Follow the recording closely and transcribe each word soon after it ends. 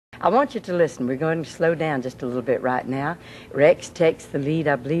I want you to listen. We're going to slow down just a little bit right now. Rex takes the lead,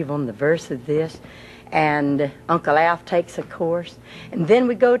 I believe, on the verse of this, and Uncle Alf takes a chorus. And then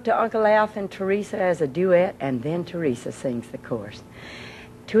we go to Uncle Alf and Teresa as a duet, and then Teresa sings the chorus.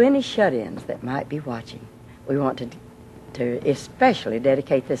 To any shut-ins that might be watching, we want to especially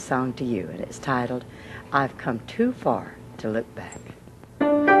dedicate this song to you, and it's titled, I've Come Too Far to Look Back.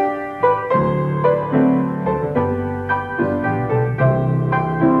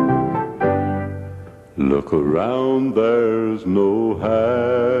 Look around, there's no happiness.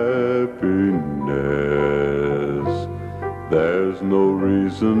 There's no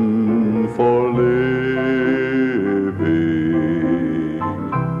reason for living.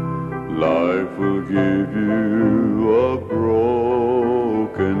 Life will give you a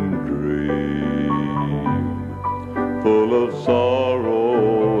broken dream, full of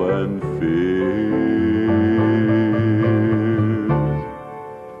sorrow and fear.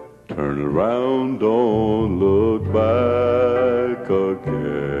 Turn around, don't look back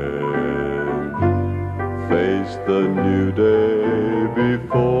again. Face the new day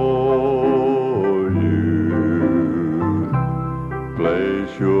before you.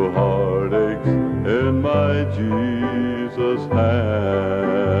 Place your heartaches in my Jesus'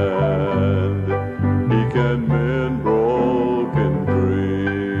 hand. He can mend broken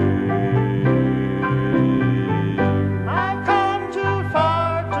dreams. I've come too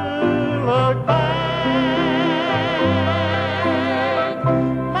far to look back.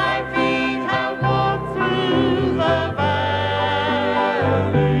 My feet have walked through the valley.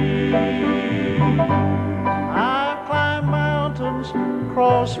 I've climbed mountains,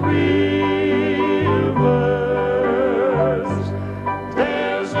 crossed rivers,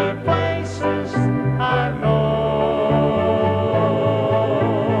 desert places I've known.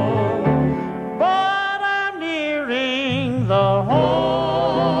 But I'm nearing the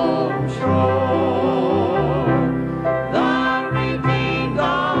home shore. The redeemed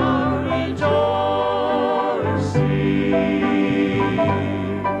are rejoicing.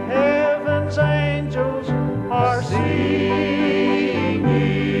 Heaven's angels are singing.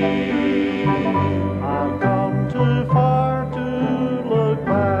 I've come too far to look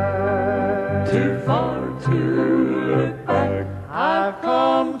back. Too far to look back. I've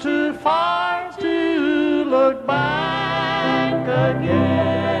come too far to look back again.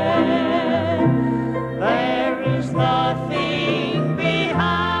 There is nothing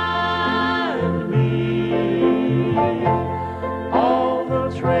behind me. All the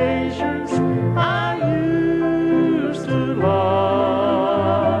treasures I used to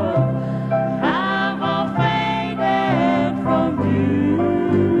love have all faded from view.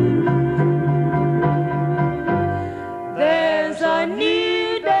 There's a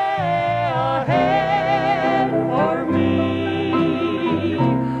new day ahead for me.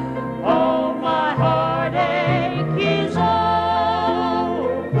 All my heartache is over,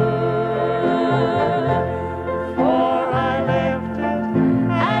 for I left it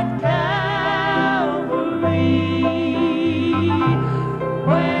at Calvary,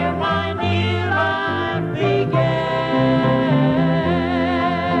 where my new life began.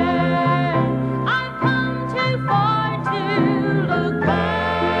 I've come too far to look back.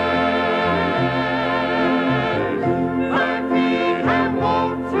 My feet have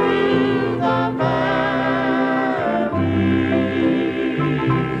walked through the valley.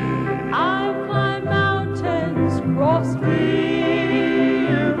 I've climbed mountains, crossed rivers,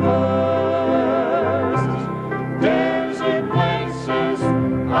 desert places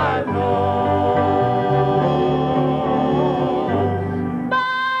I've known. But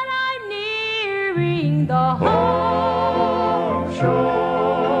I'm nearing the home shore.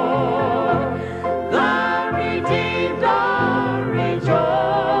 The redeemed are rejoicing.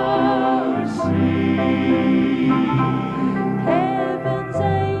 Heaven's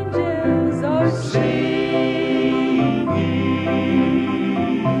angels are singing.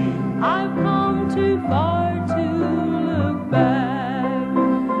 I've come too far to look back.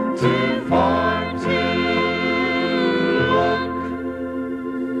 Too far to look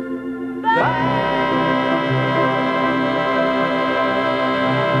back.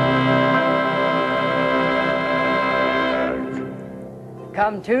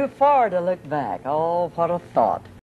 Come too far to look back. Oh, what a thought.